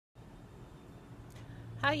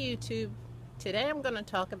Hi YouTube. Today I'm going to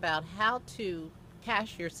talk about how to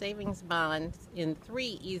cash your savings bonds in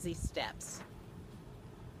 3 easy steps.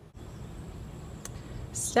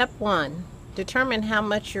 Step 1. Determine how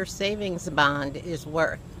much your savings bond is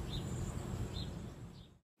worth.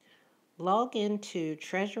 Log into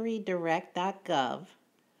TreasuryDirect.gov.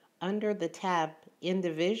 Under the tab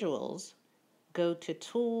Individuals, go to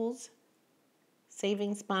Tools,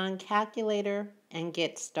 Savings Bond Calculator, and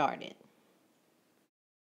Get Started.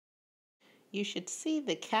 You should see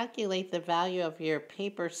the Calculate the Value of Your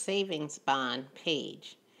Paper Savings Bond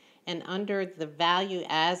page, and under the Value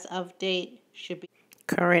as of date should be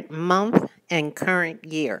current month and current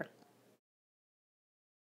year.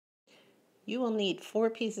 You will need 4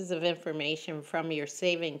 pieces of information from your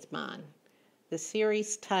savings bond. The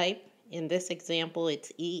series type, in this example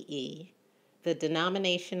it's EE. The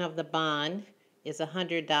denomination of the bond is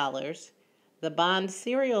 $100. The bond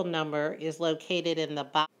serial number is located in the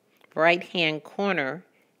bottom right-hand corner,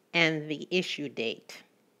 and the issue date.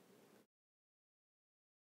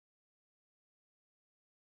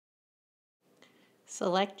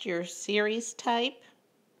 Select your series type.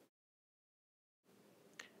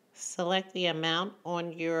 Select the amount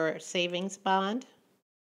on your savings bond.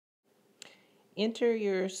 Enter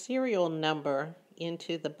your serial number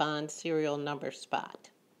into the bond serial number spot.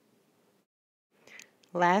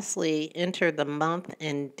 Lastly, enter the month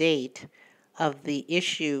and date of the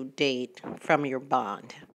issue date from your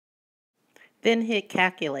bond. Then hit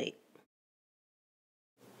Calculate.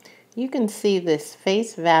 You can see this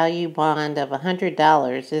face value bond of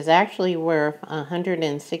 $100 is actually worth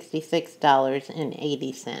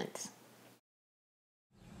 $166.80.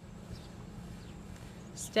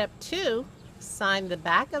 Step 2. Sign the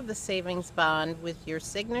back of the savings bond with your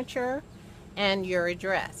signature and your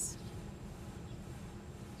address.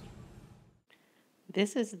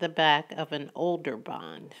 This is the back of an older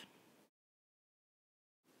bond.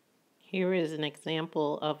 Here is an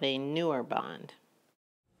example of a newer bond.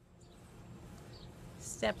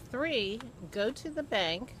 Step 3, go to the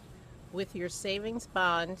bank with your savings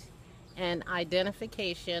bond and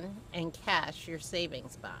identification and cash your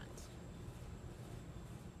savings bond.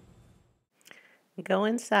 Go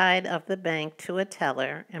inside of the bank to a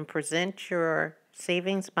teller and present your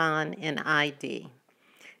savings bond and ID.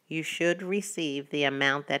 You should receive the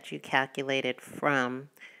amount that you calculated from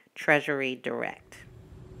Treasury Direct.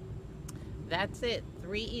 That's it.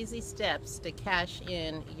 3 easy steps to cash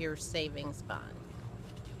in your savings bond.